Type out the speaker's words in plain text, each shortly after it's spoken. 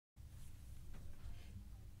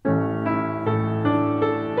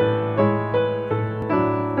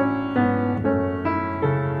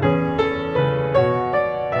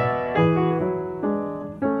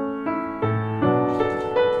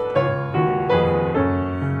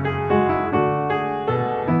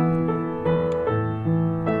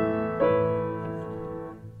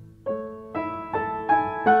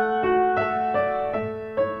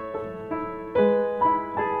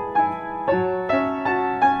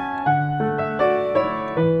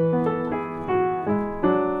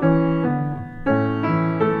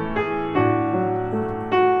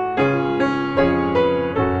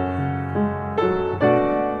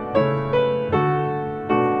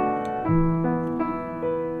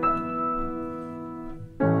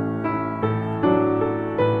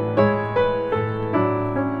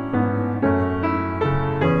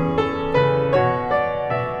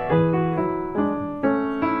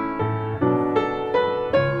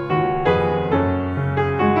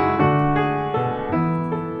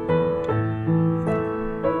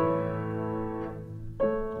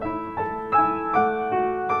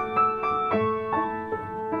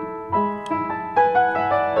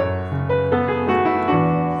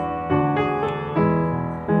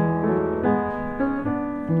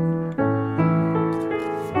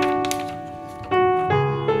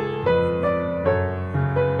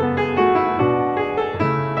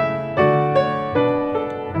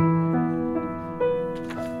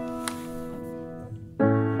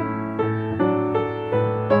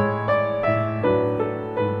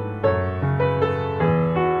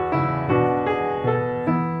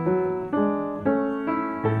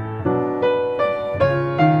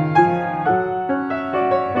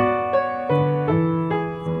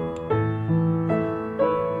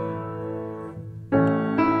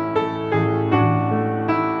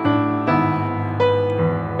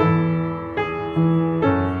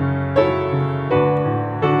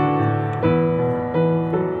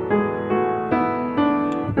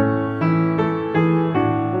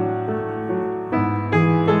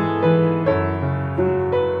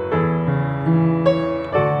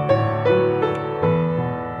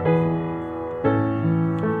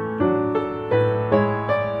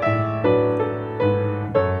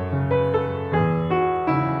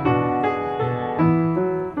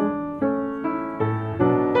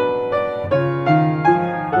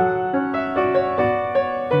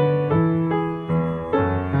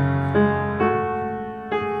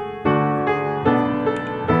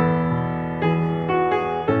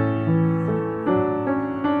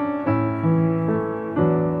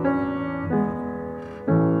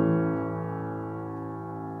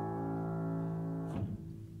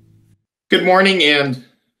Good morning and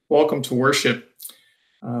welcome to worship.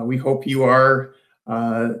 We hope you are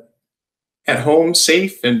at home,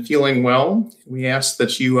 safe and feeling well. We ask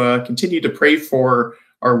that you continue to pray for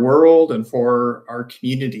our world and for our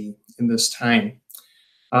community in this time.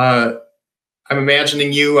 I'm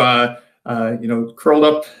imagining you, curled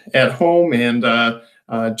up at home and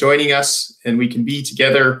joining us, and we can be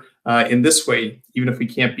together in this way, even if we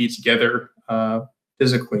can't be together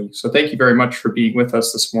physically. So thank you very much for being with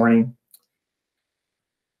us this morning.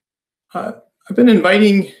 I've been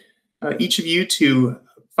inviting each of you to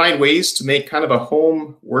find ways to make kind of a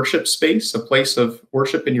home worship space, a place of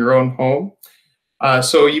worship in your own home.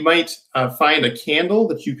 So you might find a candle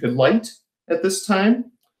that you could light at this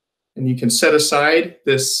time, and you can set aside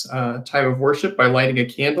this time of worship by lighting a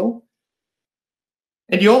candle.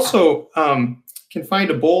 And you also can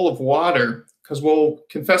find a bowl of water, because we'll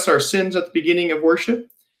confess our sins at the beginning of worship.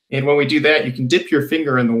 And when we do that, you can dip your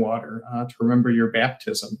finger in the water to remember your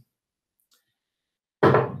baptism.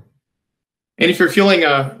 And if you're feeling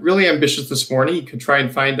really ambitious this morning, you could try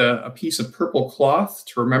and find a piece of purple cloth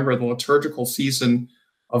to remember the liturgical season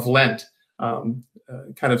of Lent, kind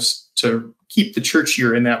of to keep the church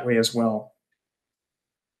year in that way as well.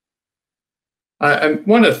 I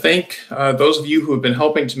want to thank those of you who have been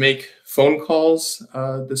helping to make phone calls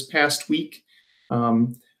this past week.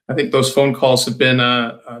 I think those phone calls have been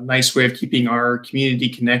a nice way of keeping our community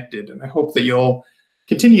connected, and I hope that you'll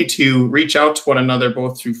continue to reach out to one another,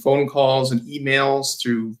 both through phone calls and emails,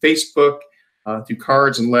 through Facebook, through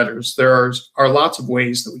cards and letters. There are lots of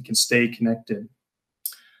ways that we can stay connected.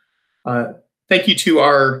 Thank you to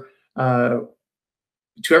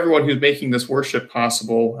everyone who's making this worship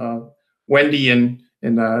possible. Wendy and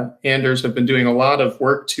Anders have been doing a lot of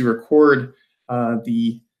work to record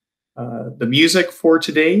the music for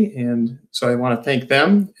today, and so I want to thank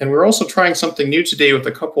them. And we're also trying something new today with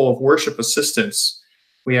a couple of worship assistants.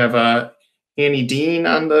 We have Annie Dean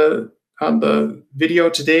on the video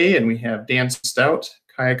today, and we have Dan Stout,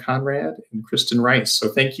 Kaya Conrad, and Kristin Rice. So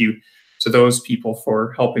thank you to those people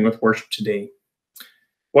for helping with worship today.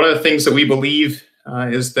 One of the things that we believe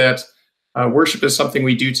is that worship is something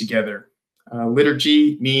we do together.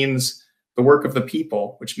 Liturgy means the work of the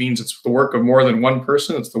people, which means it's the work of more than one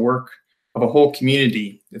person. It's the work of a whole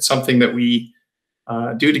community. It's something that we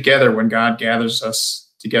do together when God gathers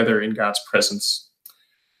us together in God's presence.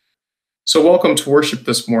 So welcome to worship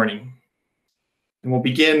this morning, and we'll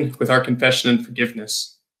begin with our confession and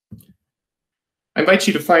forgiveness. I invite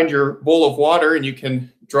you to find your bowl of water, and you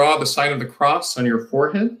can draw the sign of the cross on your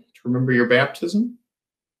forehead to remember your baptism.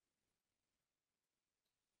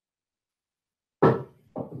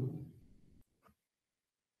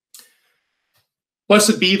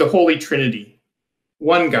 Blessed be the Holy Trinity,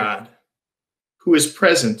 one God, who is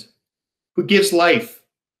present, who gives life,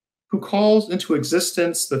 who calls into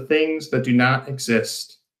existence the things that do not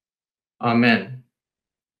exist. Amen.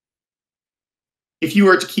 If you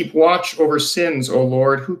were to keep watch over sins, O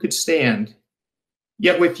Lord, who could stand?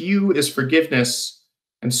 Yet with you is forgiveness,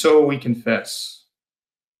 and so we confess.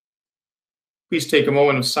 Please take a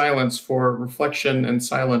moment of silence for reflection and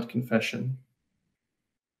silent confession.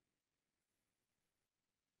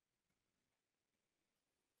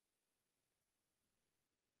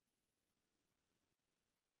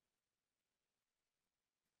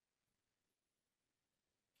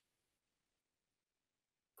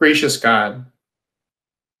 Gracious God,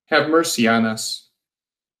 have mercy on us.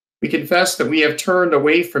 We confess that we have turned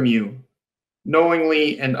away from you,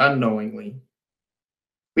 knowingly and unknowingly.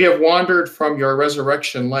 We have wandered from your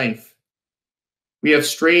resurrection life. We have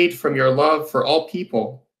strayed from your love for all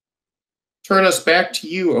people. Turn us back to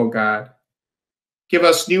you, O God. Give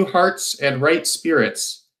us new hearts and right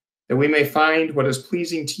spirits, that we may find what is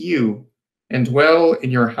pleasing to you and dwell in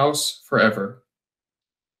your house forever.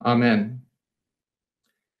 Amen.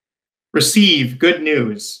 Receive good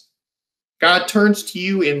news. God turns to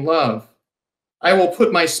you in love. I will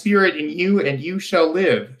put my spirit in you, and you shall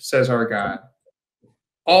live, says our God.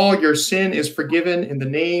 All your sin is forgiven in the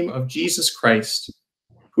name of Jesus Christ,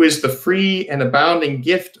 who is the free and abounding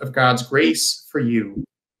gift of God's grace for you.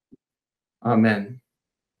 Amen.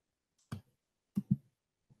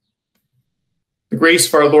 The grace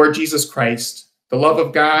of our Lord Jesus Christ, the love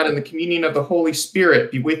of God, and the communion of the Holy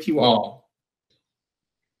Spirit be with you all.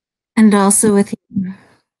 And also with you.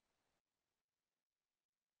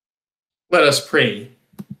 Let us pray.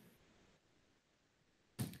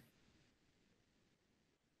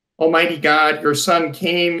 Almighty God, your Son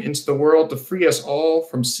came into the world to free us all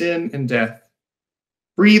from sin and death.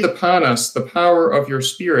 Breathe upon us the power of your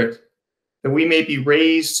Spirit, that we may be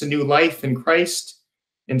raised to new life in Christ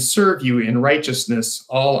and serve you in righteousness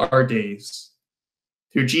all our days.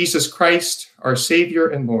 Through Jesus Christ, our Savior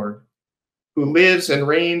and Lord, who lives and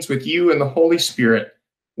reigns with you in the Holy Spirit,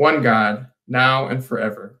 one God, now and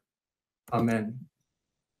forever. Amen.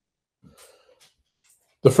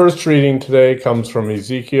 The first reading today comes from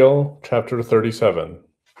Ezekiel chapter 37.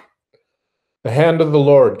 The hand of the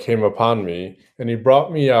Lord came upon me, and he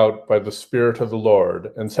brought me out by the Spirit of the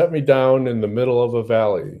Lord, and set me down in the middle of a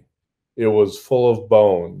valley. It was full of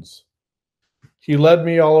bones. He led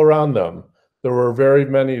me all around them. There were very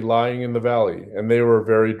many lying in the valley, and they were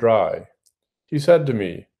very dry. He said to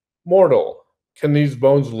me, "Mortal, can these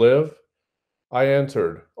bones live?" I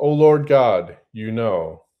answered, "O Lord God, you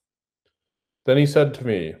know." Then he said to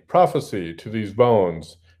me, "Prophesy to these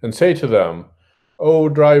bones, and say to them, O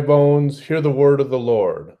dry bones, hear the word of the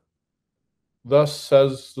Lord. Thus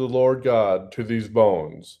says the Lord God to these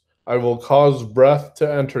bones, I will cause breath to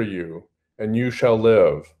enter you, and you shall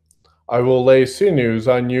live. I will lay sinews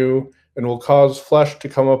on you, and will cause flesh to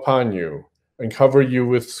come upon you, and cover you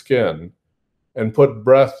with skin, and put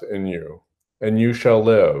breath in you, and you shall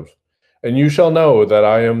live. And you shall know that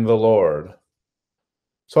I am the Lord."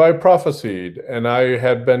 So I prophesied, and I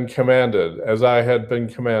had been commanded, as I had been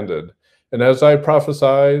commanded. And as I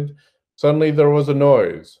prophesied, suddenly there was a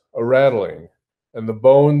noise, a rattling, and the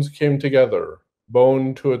bones came together,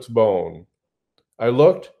 bone to its bone. I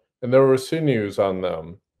looked, and there were sinews on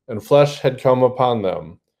them, and flesh had come upon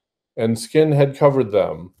them, and skin had covered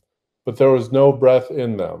them, but there was no breath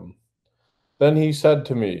in them. Then he said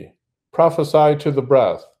to me, "Prophesy to the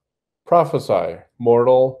breath. Prophesy,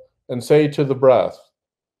 mortal, and say to the breath,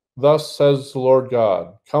 Thus says the Lord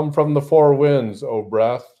God, Come from the four winds, O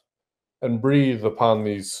breath, and breathe upon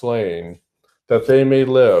these slain, that they may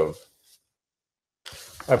live."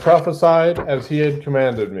 I prophesied as he had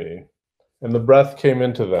commanded me, and the breath came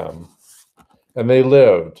into them. And they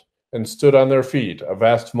lived, and stood on their feet, a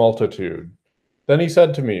vast multitude. Then he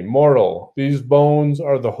said to me, "Mortal, these bones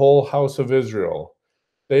are the whole house of Israel.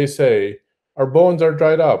 They say, Our bones are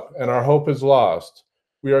dried up, and our hope is lost.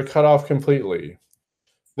 We are cut off completely.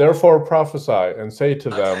 Therefore prophesy and say to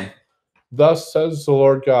them, Thus says the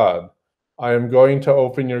Lord God, I am going to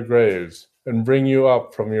open your graves and bring you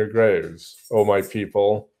up from your graves, O my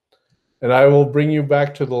people, and I will bring you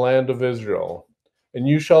back to the land of Israel. And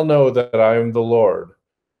you shall know that I am the Lord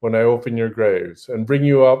when I open your graves and bring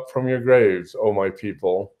you up from your graves, O my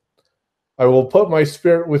people. I will put my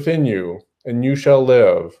spirit within you, and you shall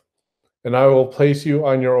live, and I will place you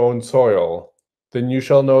on your own soil. Then you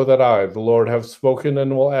shall know that I, the Lord, have spoken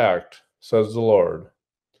and will act, says the Lord.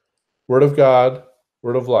 Word of God,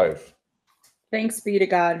 word of life. Thanks be to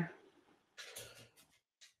God.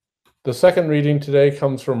 The second reading today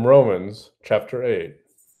comes from Romans chapter 8.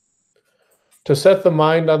 To set the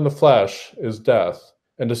mind on the flesh is death,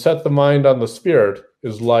 and to set the mind on the spirit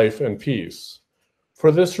is life and peace.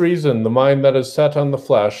 For this reason, the mind that is set on the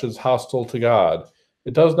flesh is hostile to God.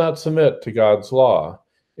 It does not submit to God's law.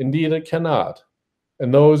 Indeed, it cannot.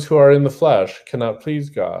 And those who are in the flesh cannot please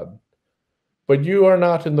God. But you are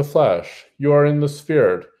not in the flesh, you are in the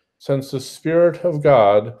Spirit, since the Spirit of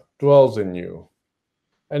God dwells in you.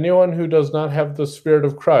 Anyone who does not have the Spirit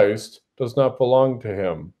of Christ does not belong to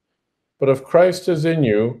him. But if Christ is in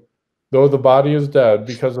you, though the body is dead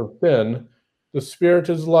because of sin, the Spirit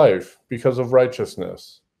is life because of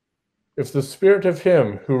righteousness. If the Spirit of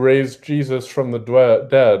him who raised Jesus from the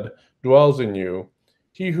dead dwells in you,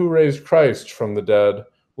 he who raised Christ from the dead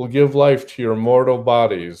will give life to your mortal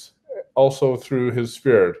bodies, also through his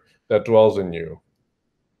Spirit that dwells in you.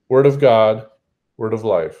 Word of God, word of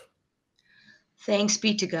life. Thanks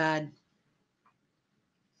be to God.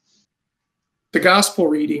 The gospel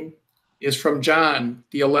reading is from John,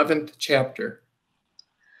 the 11th chapter.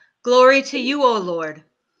 Glory to you, O Lord.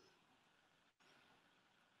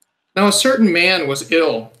 Now a certain man was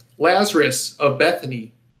ill, Lazarus of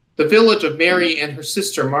Bethany, the village of Mary and her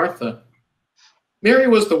sister Martha. Mary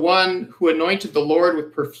was the one who anointed the Lord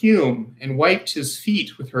with perfume and wiped his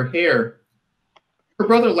feet with her hair. Her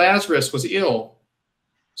brother Lazarus was ill.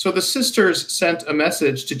 So the sisters sent a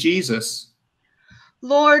message to Jesus.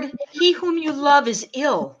 Lord, he whom you love is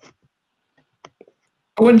ill.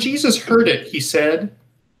 But when Jesus heard it, he said,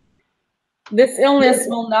 This illness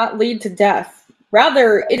will not lead to death.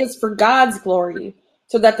 Rather, it is for God's glory,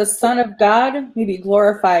 so that the Son of God may be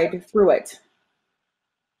glorified through it.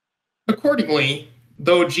 Accordingly,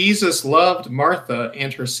 though Jesus loved Martha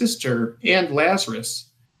and her sister and Lazarus,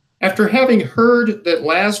 after having heard that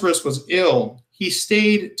Lazarus was ill, he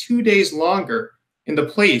stayed 2 days longer in the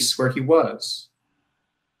place where he was.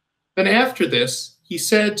 Then after this, he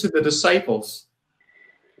said to the disciples,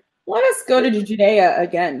 Let us go to Judea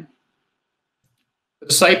again. The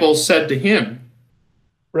disciples said to him,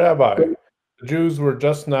 Rabbi, the Jews were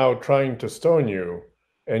just now trying to stone you,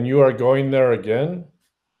 and you are going there again?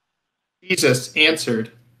 Jesus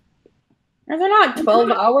answered, Are there not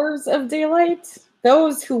 12 hours of daylight?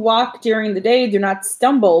 Those who walk during the day do not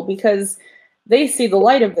stumble because they see the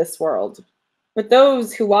light of this world. But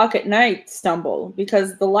those who walk at night stumble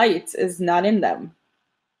because the light is not in them.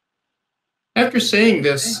 After saying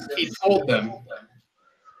this, he told them,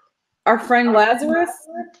 Our friend Lazarus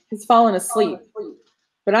has fallen asleep,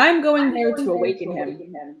 but I'm going there to awaken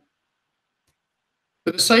him.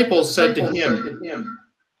 The disciples said to him,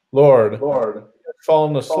 Lord, if you have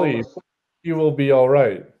fallen asleep, you will be all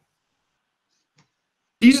right.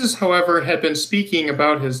 Jesus, however, had been speaking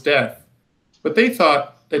about his death, but they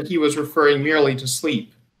thought that he was referring merely to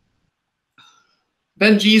sleep.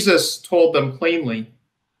 Then Jesus told them plainly,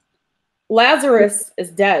 Lazarus is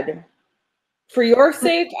dead. For your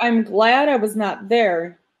sake, I'm glad I was not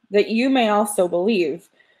there, that you may also believe.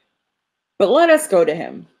 But let us go to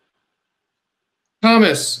him.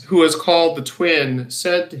 Thomas, who was called the Twin,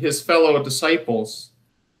 said to his fellow disciples,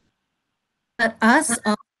 Let us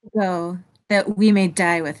also go, that we may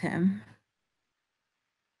die with him.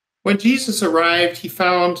 When Jesus arrived, he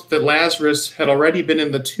found that Lazarus had already been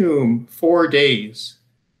in the tomb 4 days.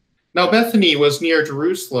 Now Bethany was near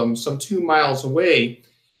Jerusalem, some 2 miles away,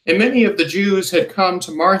 and many of the Jews had come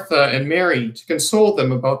to Martha and Mary to console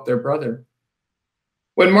them about their brother.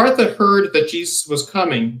 When Martha heard that Jesus was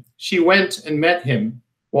coming, she went and met him,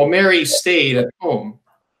 while Mary stayed at home.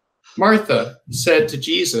 Martha said to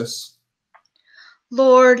Jesus,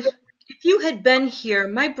 Lord, if you had been here,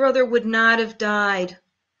 my brother would not have died.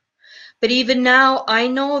 But even now, I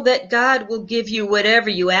know that God will give you whatever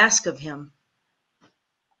you ask of him.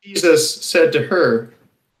 Jesus said to her,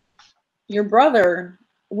 Your brother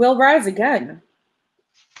will rise again.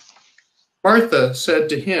 Martha said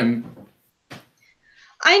to him,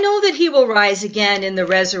 I know that he will rise again in the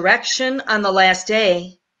resurrection on the last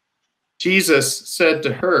day. Jesus said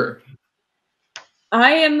to her,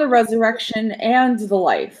 I am the resurrection and the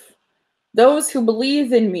life. Those who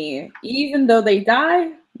believe in me, even though they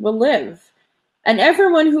die, will live. And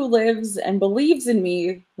everyone who lives and believes in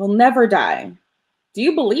me will never die. Do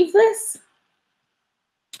you believe this?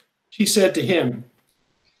 She said to him,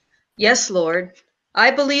 Yes, Lord.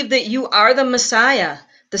 I believe that you are the Messiah,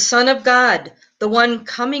 the Son of God, the one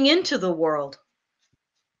coming into the world.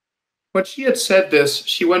 When she had said this,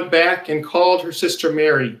 she went back and called her sister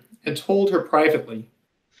Mary and told her privately.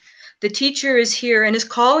 The teacher is here and is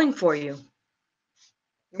calling for you.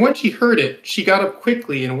 And when she heard it, she got up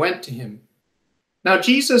quickly and went to him. Now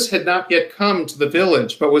Jesus had not yet come to the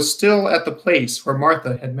village, but was still at the place where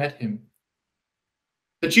Martha had met him.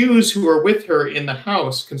 The Jews who were with her in the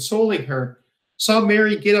house, consoling her, saw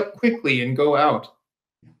Mary get up quickly and go out.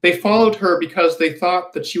 They followed her because they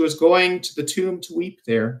thought that she was going to the tomb to weep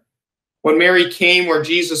there. When Mary came where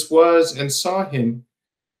Jesus was and saw him,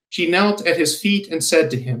 she knelt at his feet and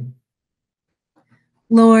said to him,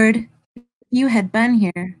 Lord, if you had been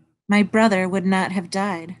here, my brother would not have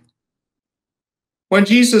died. When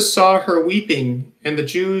Jesus saw her weeping, and the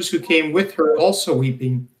Jews who came with her also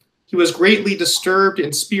weeping, he was greatly disturbed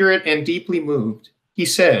in spirit and deeply moved. He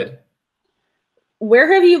said,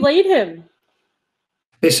 Where have you laid him?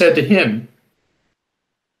 They said to him,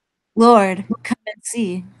 Lord, come and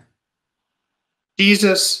see.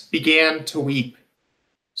 Jesus began to weep.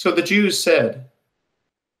 So the Jews said,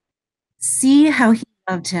 See how he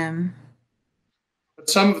loved him. but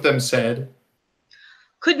some of them said,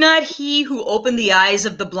 Could not he who opened the eyes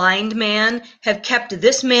of the blind man have kept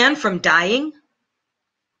this man from dying?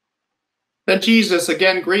 Then Jesus,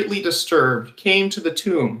 again greatly disturbed, came to the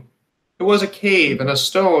tomb. It was a cave, and a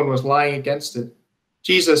stone was lying against it.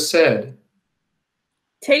 Jesus said,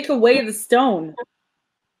 Take away the stone.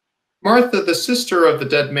 Martha, the sister of the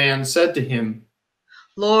dead man, said to him,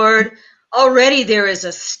 Lord, already there is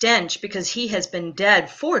a stench because he has been dead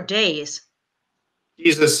 4 days.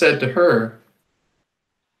 Jesus said to her,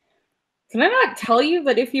 Can I not tell you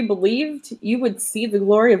that if you believed, you would see the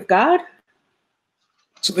glory of God?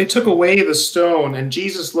 So they took away the stone, and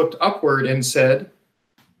Jesus looked upward and said,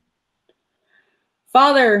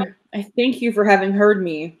 Father, I thank you for having heard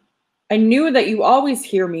me. I knew that you always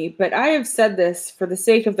hear me, but I have said this for the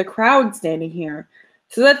sake of the crowd standing here,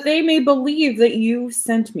 so that they may believe that you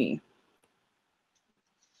sent me.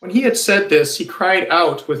 When he had said this, he cried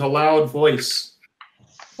out with a loud voice,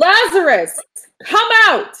 Lazarus, come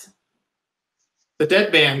out! The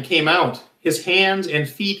dead man came out, his hands and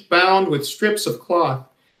feet bound with strips of cloth,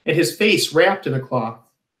 and his face wrapped in a cloth.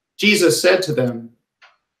 Jesus said to them,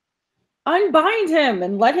 Unbind him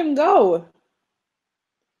and let him go.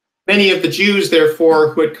 Many of the Jews,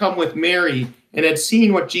 therefore, who had come with Mary and had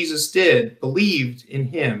seen what Jesus did, believed in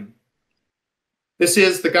him. This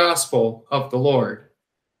is the gospel of the Lord.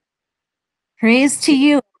 Praise to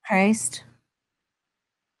you, Christ.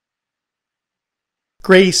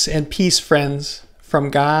 Grace and peace, friends,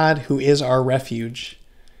 from God, who is our refuge,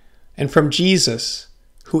 and from Jesus,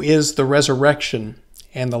 who is the resurrection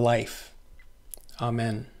and the life.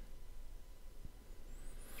 Amen.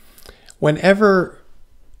 Whenever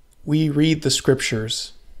we read the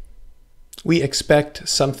scriptures, we expect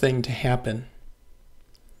something to happen.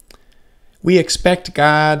 We expect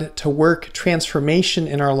God to work transformation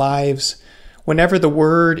in our lives whenever the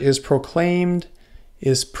word is proclaimed,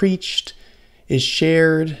 is preached, is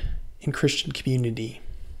shared in Christian community.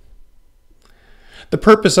 The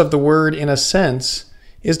purpose of the word, in a sense,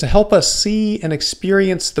 is to help us see and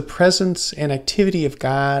experience the presence and activity of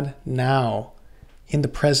God now, in the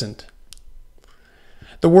present.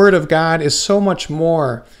 The Word of God is so much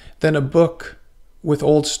more than a book with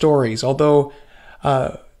old stories, although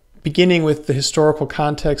beginning with the historical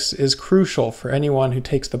context is crucial for anyone who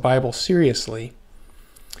takes the Bible seriously.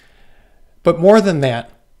 But more than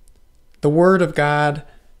that, the Word of God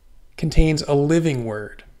contains a living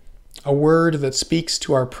Word, a Word that speaks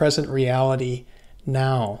to our present reality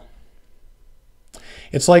now.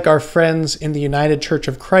 It's like our friends in the United Church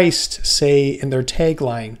of Christ say in their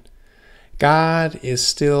tagline, God is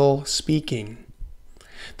still speaking.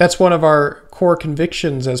 That's one of our core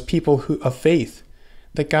convictions as people of faith,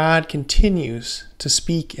 that God continues to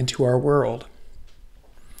speak into our world.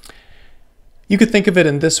 You could think of it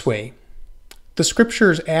in this way. The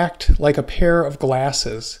scriptures act like a pair of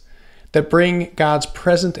glasses that bring God's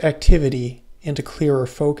present activity into clearer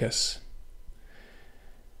focus.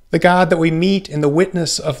 The God that we meet in the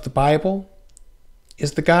witness of the Bible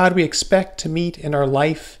is the God we expect to meet in our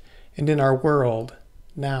life and in our world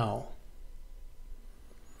now.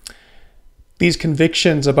 These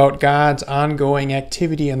convictions about God's ongoing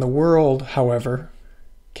activity in the world, however,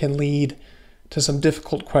 can lead to some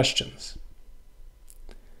difficult questions.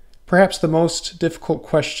 Perhaps the most difficult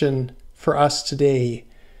question for us today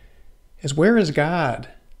is, where is God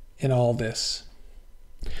in all this?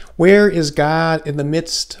 Where is God in the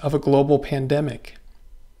midst of a global pandemic?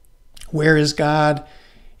 Where is God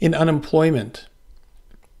in unemployment?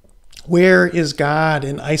 Where is God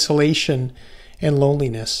in isolation and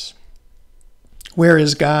loneliness? Where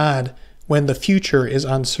is God when the future is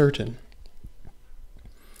uncertain?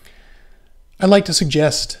 I'd like to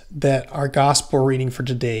suggest that our gospel reading for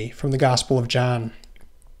today from the Gospel of John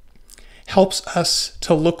helps us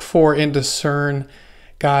to look for and discern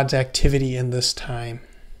God's activity in this time.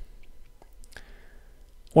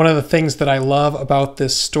 One of the things that I love about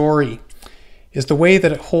this story is the way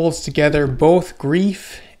that it holds together both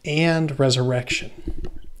grief and resurrection.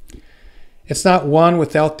 It's not one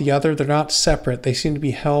without the other. They're not separate. They seem to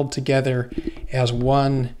be held together as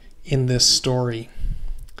one in this story.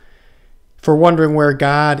 If we're wondering where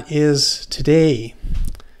God is today,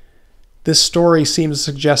 this story seems to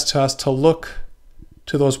suggest to us to look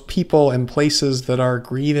to those people and places that are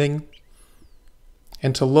grieving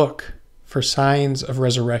and to look for signs of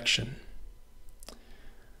resurrection.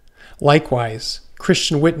 Likewise,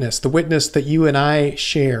 Christian witness, the witness that you and I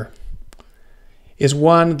share, is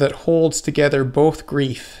one that holds together both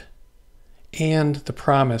grief and the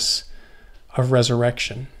promise of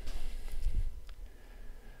resurrection.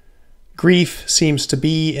 Grief seems to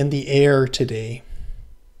be in the air today.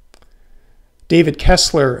 David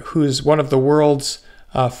Kessler, who's one of the world's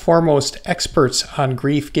foremost experts on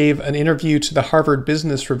grief, gave an interview to the Harvard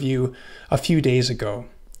Business Review a few days ago.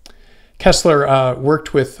 Kessler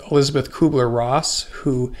worked with Elizabeth Kubler-Ross,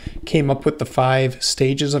 who came up with the 5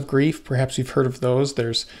 stages of grief. Perhaps you've heard of those.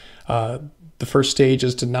 There's the first stage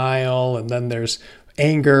is denial, and then there's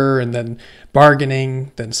anger, and then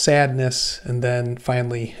bargaining, then sadness, and then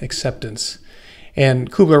finally acceptance.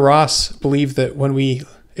 And Kubler-Ross believed that when we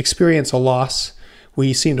experience a loss,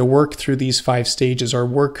 we seem to work through these 5 stages,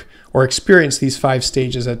 or experience these 5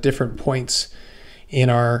 stages at different points in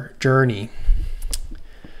our journey.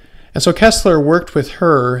 And so Kessler worked with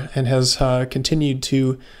her and has continued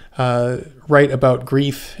to write about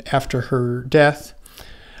grief after her death.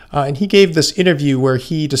 And he gave this interview where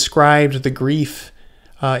he described the grief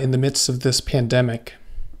in the midst of this pandemic.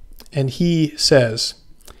 And he says,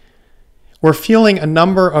 "We're feeling a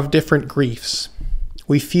number of different griefs.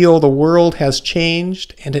 We feel the world has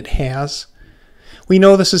changed, and it has. We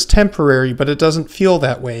know this is temporary, but it doesn't feel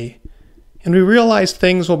that way. And we realize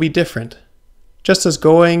things will be different. Just as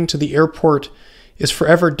going to the airport is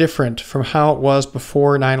forever different from how it was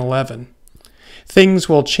before 9/11. Things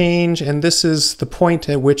will change, and this is the point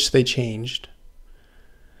at which they changed.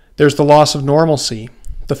 There's the loss of normalcy,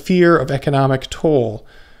 the fear of economic toll,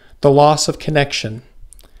 the loss of connection.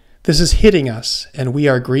 This is hitting us, and we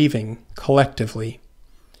are grieving collectively.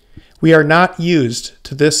 We are not used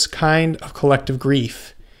to this kind of collective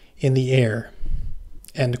grief in the air."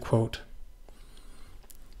 End quote.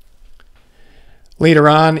 Later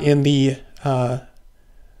on in the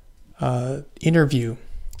interview,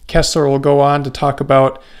 Kessler will go on to talk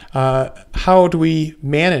about how do we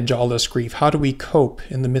manage all this grief? How do we cope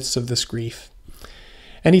in the midst of this grief?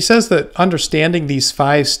 And he says that understanding these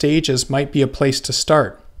 5 stages might be a place to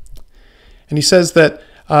start. And he says that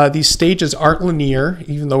these stages aren't linear,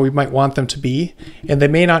 even though we might want them to be, and they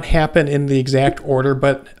may not happen in the exact order,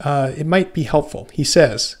 but it might be helpful. He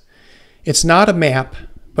says, "It's not a map,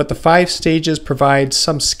 but the 5 stages provide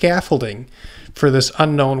some scaffolding for this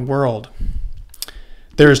unknown world.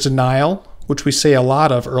 There's denial, which we say a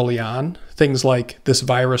lot of early on, things like, 'This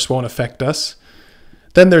virus won't affect us.'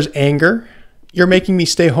 Then there's anger. 'You're making me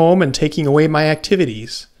stay home and taking away my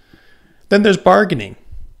activities.' Then there's bargaining.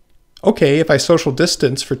 'Okay, if I social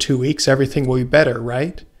distance for 2 weeks, everything will be better,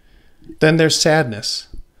 right?' Then there's sadness.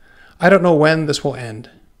 'I don't know when this will end.'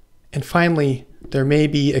 And finally, there may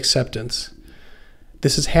be acceptance.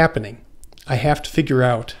 'This is happening. I have to figure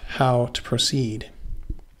out how to proceed.'"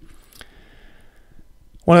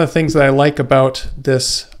 One of the things that I like about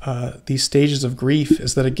these stages of grief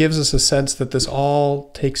is that it gives us a sense that this all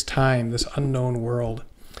takes time, this unknown world,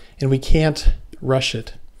 and we can't rush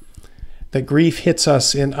it. That grief hits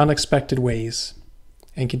us in unexpected ways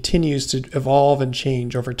and continues to evolve and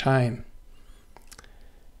change over time.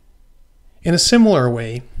 In a similar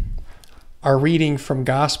way, our reading from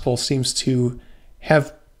Gospel seems to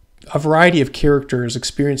have a variety of characters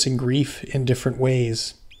experiencing grief in different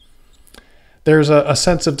ways. There's a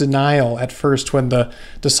sense of denial at first when the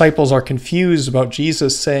disciples are confused about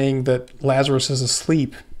Jesus saying that Lazarus is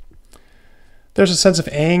asleep. There's a sense of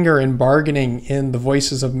anger and bargaining in the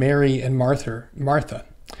voices of Mary and Martha.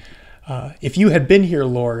 "If you had been here,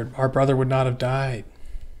 Lord, our brother would not have died."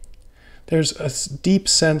 There's a deep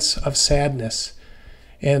sense of sadness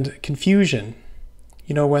and confusion.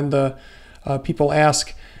 You know, when the people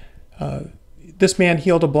ask, "This man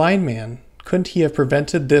healed a blind man. Couldn't he have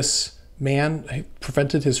prevented his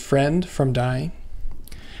friend from dying?"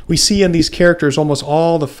 We see in these characters almost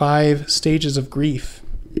all the 5 stages of grief.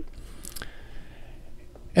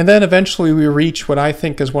 And then eventually we reach what I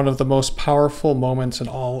think is one of the most powerful moments in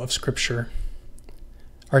all of Scripture.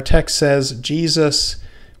 Our text says, "Jesus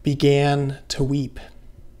began to weep."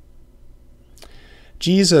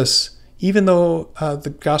 Jesus, even though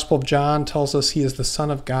the Gospel of John tells us he is the Son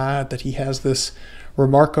of God, that he has this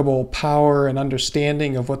remarkable power and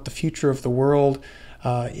understanding of what the future of the world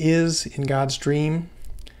is in God's dream,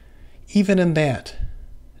 even in that,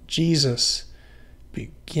 Jesus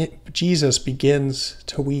begins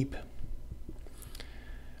to weep.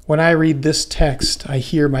 When I read this text, I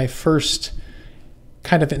hear my first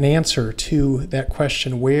kind of an answer to that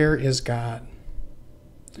question, where is God?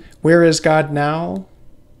 Where is God now?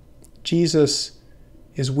 Jesus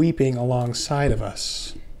is weeping alongside of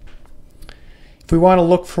us. If we want to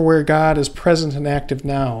look for where God is present and active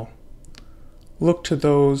now, look to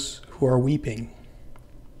those who are weeping.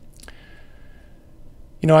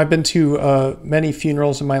 You know, I've been to many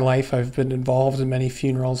funerals in my life. I've been involved in many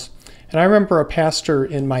funerals. And I remember a pastor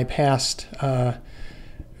in my past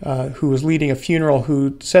who was leading a funeral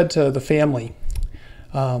who said to the family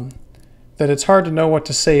that it's hard to know what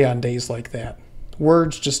to say on days like that.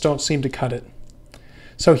 Words just don't seem to cut it.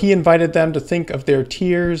 So he invited them to think of their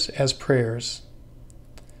tears as prayers,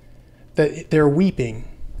 that their weeping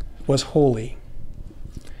was holy,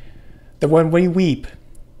 that when we weep,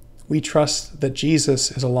 we trust that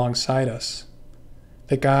Jesus is alongside us,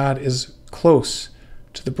 that God is close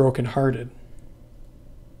to the brokenhearted.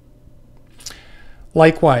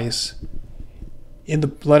 Likewise, in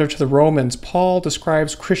the letter to the Romans, Paul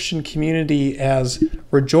describes Christian community as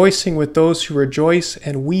rejoicing with those who rejoice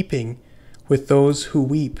and weeping with those who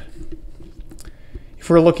weep. If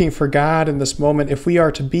we're looking for God in this moment, if we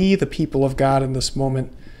are to be the people of God in this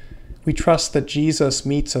moment, we trust that Jesus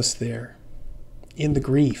meets us there, in the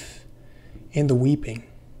grief, in the weeping.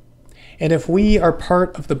 And if we are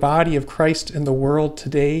part of the body of Christ in the world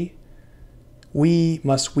today, we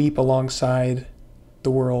must weep alongside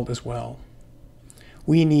the world as well.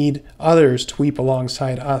 We need others to weep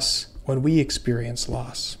alongside us when we experience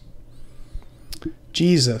loss.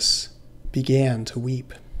 Jesus began to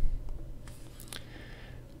weep.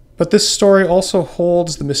 But this story also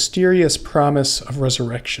holds the mysterious promise of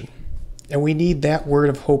resurrection. And we need that word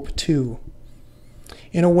of hope too.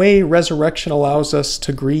 In a way, resurrection allows us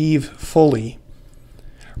to grieve fully.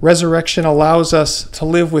 Resurrection allows us to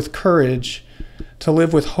live with courage, to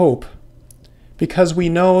live with hope, because we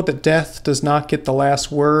know that death does not get the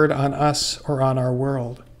last word on us or on our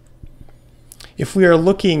world. If we are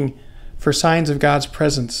looking for signs of God's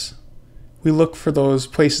presence, we look for those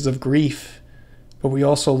places of grief, but we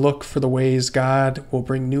also look for the ways God will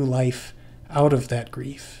bring new life out of that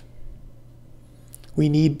grief. We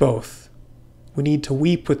need both. We need to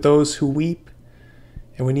weep with those who weep,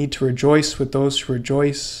 and we need to rejoice with those who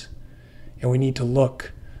rejoice, and we need to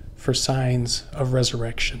look for signs of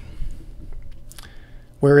resurrection.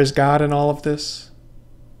 Where is God in all of this?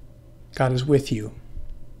 God is with you.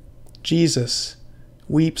 Jesus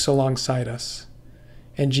weeps alongside us,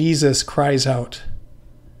 and Jesus cries out,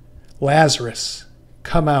 "Lazarus,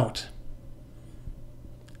 come out."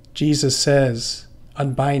 Jesus says,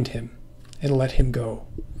 "Unbind him and let him go."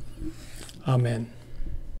 Amen.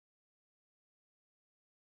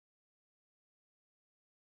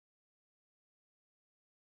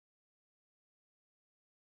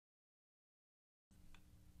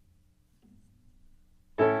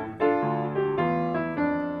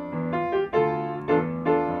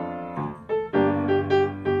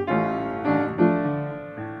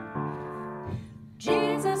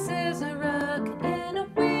 Jesus is a rock in a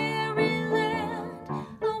weary land,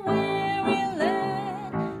 a weary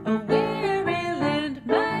land, a weary land.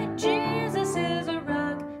 My Jesus is a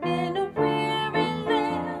rock in a weary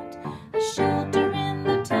land, a shelter in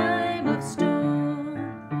the time of storm.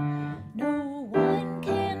 No one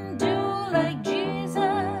can do like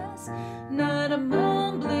Jesus, not a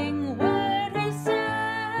mumbling word he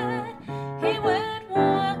said. He went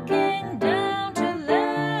walking down to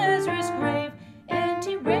Lazarus' grave, and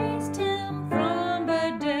he raised him from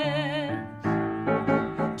the dead.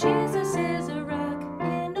 Jesus is a rock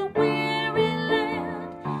in a weary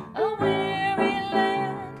land, a weary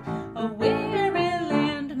land, a weary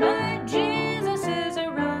land. My Jesus is a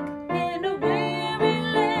rock in a weary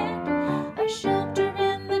land, a shelter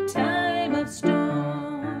in the time of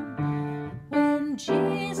storm. When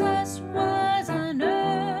Jesus was on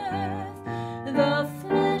earth, the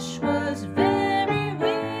flesh was very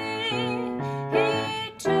weak.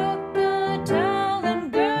 He took a towel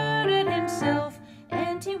and girded himself,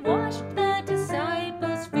 and he washed the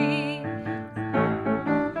disciples' feet.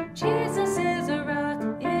 Jesus is a rock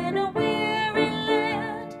in a weary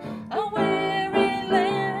land, a weary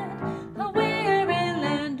land, a weary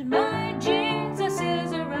land. My Jesus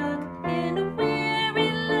is a rock in a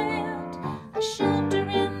weary land, a shelter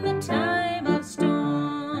in the time of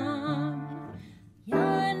storm.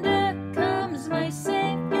 Yonder comes my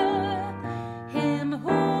Savior, him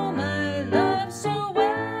whom I love so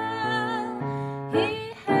well.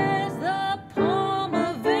 He has the palm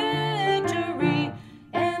of victory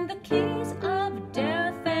and the keys of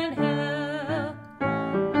death and hell.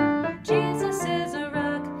 Jesus is a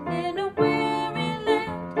rock in a weary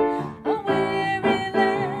land, a weary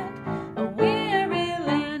land, a weary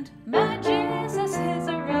land. My Jesus is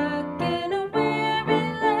a rock in a weary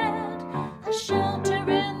land, a shelter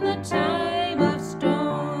in the time of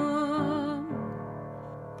storm.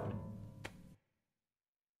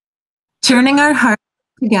 Turning our hearts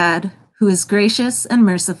to God, who is gracious and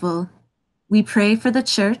merciful, we pray for the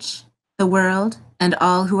church, the world, and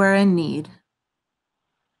all who are in need.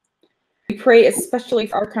 We pray especially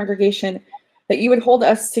for our congregation that you would hold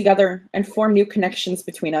us together and form new connections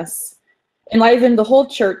between us. Enliven the whole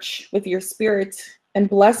church with your spirit and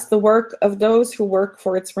bless the work of those who work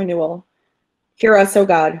for its renewal. Hear us, O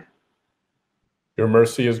God. Your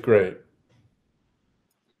mercy is great.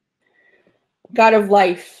 God of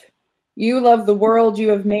life, you love the world you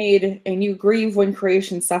have made, and you grieve when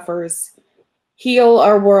creation suffers. Heal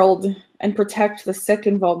our world and protect the sick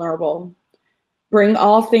and vulnerable. Bring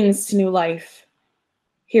all things to new life.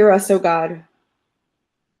 Hear us, O God.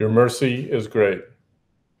 Your mercy is great.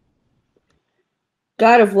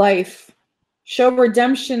 God of life, show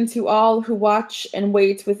redemption to all who watch and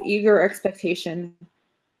wait with eager expectation.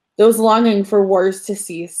 Those longing for wars to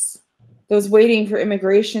cease, those waiting for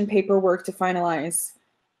immigration paperwork to finalize,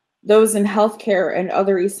 those in healthcare and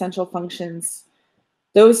other essential functions,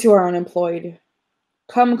 those who are unemployed.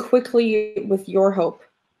 Come quickly with your hope.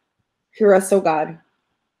 Hear us, O God.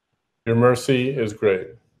 Your mercy is great.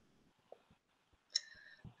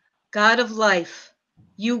 God of life,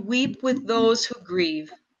 you weep with those who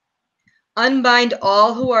grieve. Unbind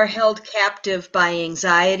all who are held captive by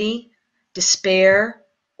anxiety, despair,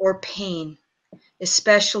 or pain,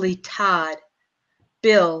 especially Todd,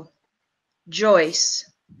 Bill, Joyce,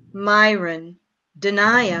 Myron,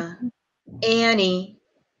 Denia, Annie,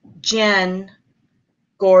 Jen,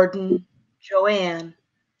 Gordon, Joanne,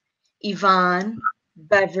 Yvonne,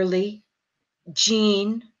 Beverly,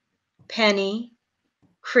 Jean, Penny,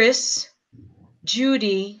 Chris,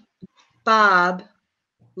 Judy, Bob,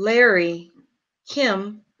 Larry,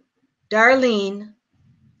 Kim, Darlene,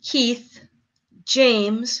 Keith,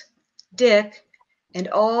 James, Dick, and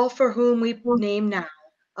all for whom we name now,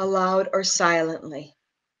 aloud or silently.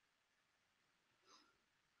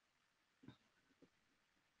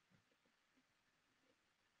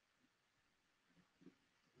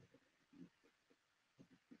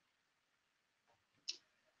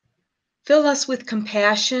 Fill us with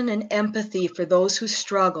compassion and empathy for those who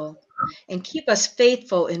struggle, and keep us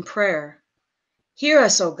faithful in prayer. Hear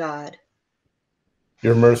us, O God.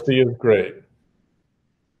 Your mercy is great.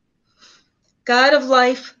 God of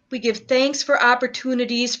life, we give thanks for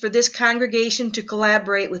opportunities for this congregation to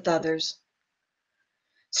collaborate with others.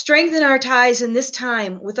 Strengthen our ties in this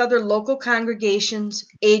time with other local congregations,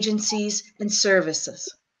 agencies, and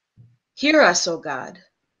services. Hear us, O God.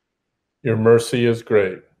 Your mercy is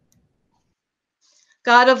great.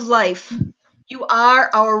 God of life, you are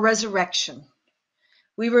our resurrection.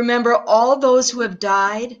 We remember all those who have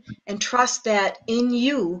died and trust that in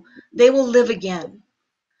you they will live again.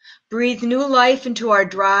 Breathe new life into our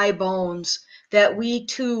dry bones, that we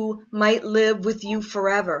too might live with you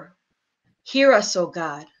forever. Hear us, O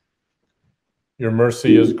God. Your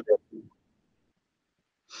mercy is great.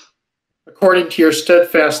 According to your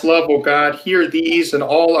steadfast love, O God, hear these and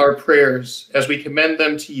all our prayers as we commend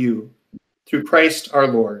them to you, through Christ our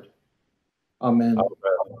Lord. Amen.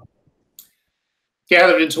 Amen.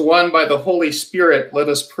 Gathered into one by the Holy Spirit, let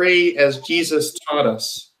us pray as Jesus taught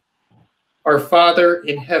us. Our Father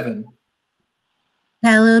in heaven,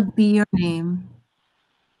 Hallowed be your name.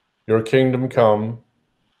 Your kingdom come.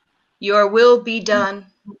 Your will be done.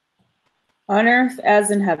 On earth as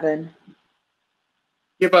in heaven.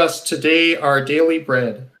 give us today our daily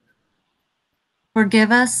bread.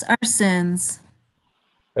 Forgive us our sins.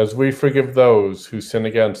 As we forgive those who sin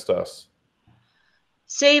against us.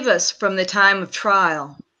 Save us from the time of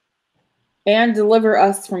trial. And deliver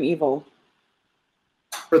us from evil.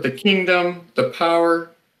 For the kingdom, the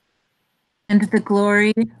power, And the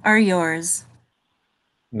glory are yours.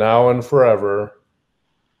 Now and forever.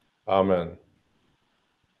 Amen.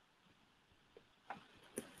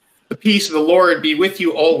 the peace of the Lord be with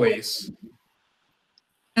you always.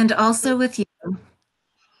 And also with you.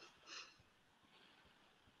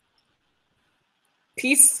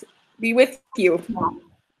 Peace be with you.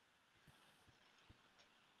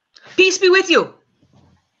 Peace be with you.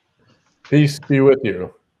 Peace be with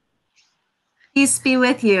you. Peace be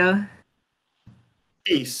with you.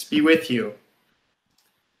 Peace be with you.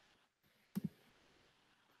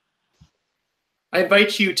 I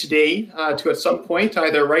invite you today to at some point,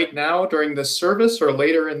 either right now during this service or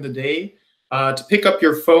later in the day, to pick up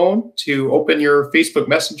your phone, to open your Facebook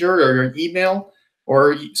Messenger or your email,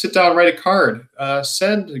 or sit down and write a card.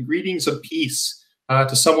 Send greetings of peace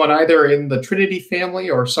to someone either in the Trinity family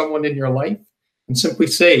or someone in your life, and simply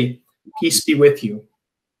say, peace be with you.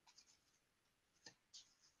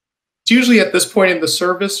 It's usually at this point in the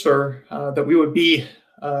service or that we would be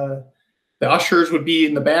the ushers would be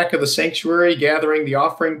in the back of the sanctuary gathering the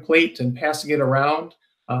offering plate and passing it around.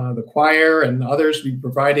 The choir and others would be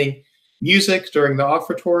providing music during the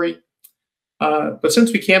offertory. But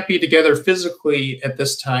since we can't be together physically at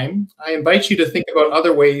this time, I invite you to think about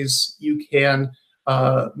other ways you can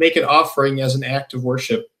make an offering as an act of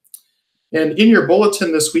worship. And in your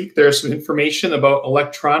bulletin this week, there's some information about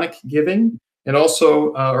electronic giving and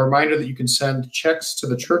also a reminder that you can send checks to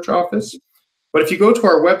the church office. But if you go to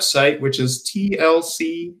our website, which is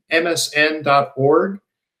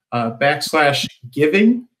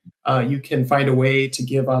tlcmsn.org/giving, you can find a way to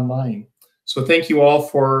give online. So thank you all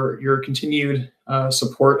for your continued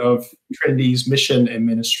support of Trinity's mission and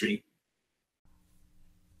ministry.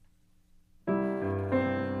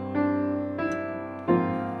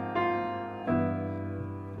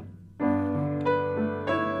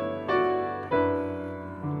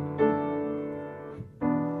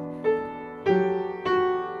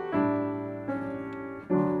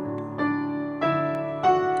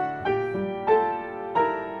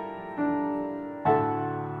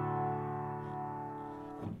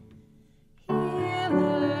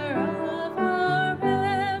 Healer of our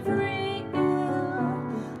every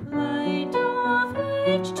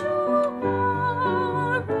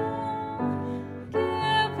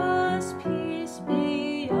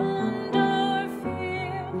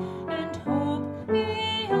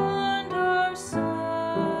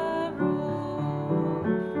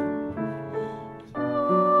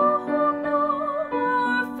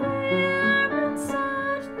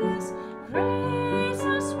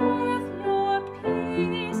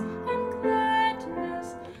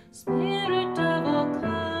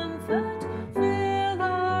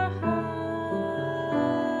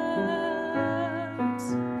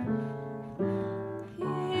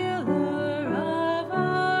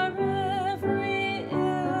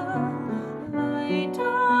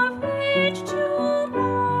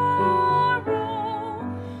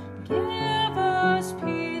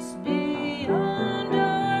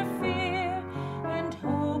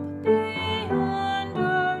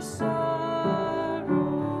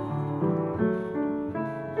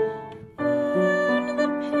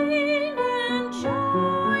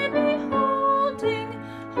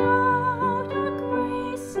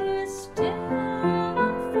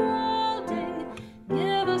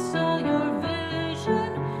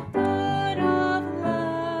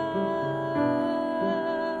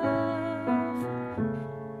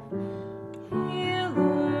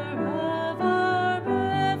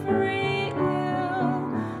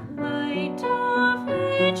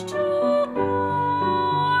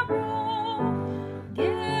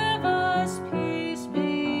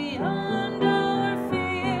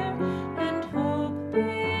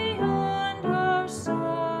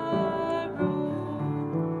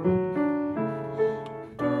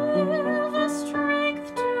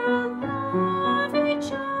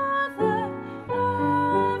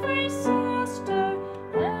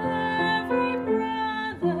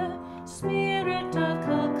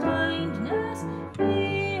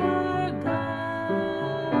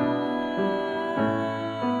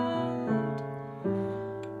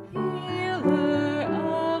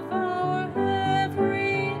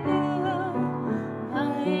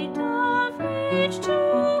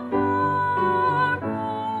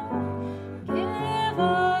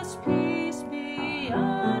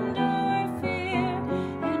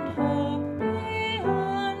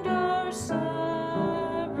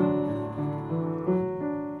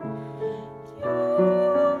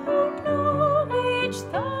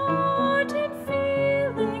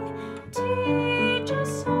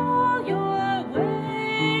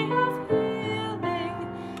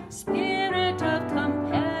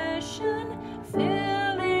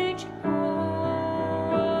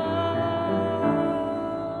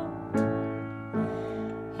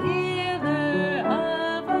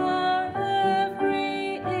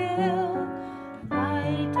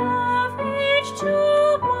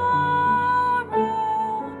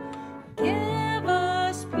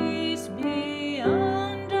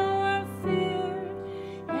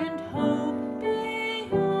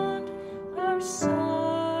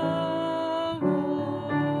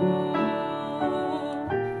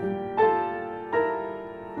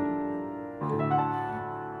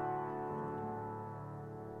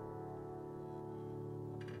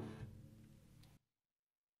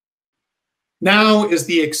Now is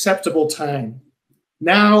the acceptable time.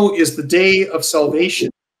 Now is the day of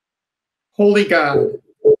salvation. Holy God,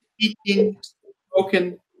 speaking,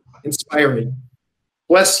 spoken, inspiring,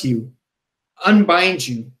 bless you, unbind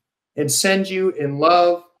you, and send you in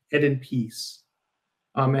love and in peace.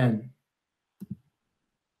 Amen.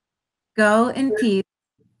 Go in peace.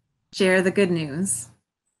 Share the good news.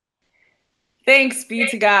 Thanks be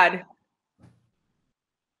to God.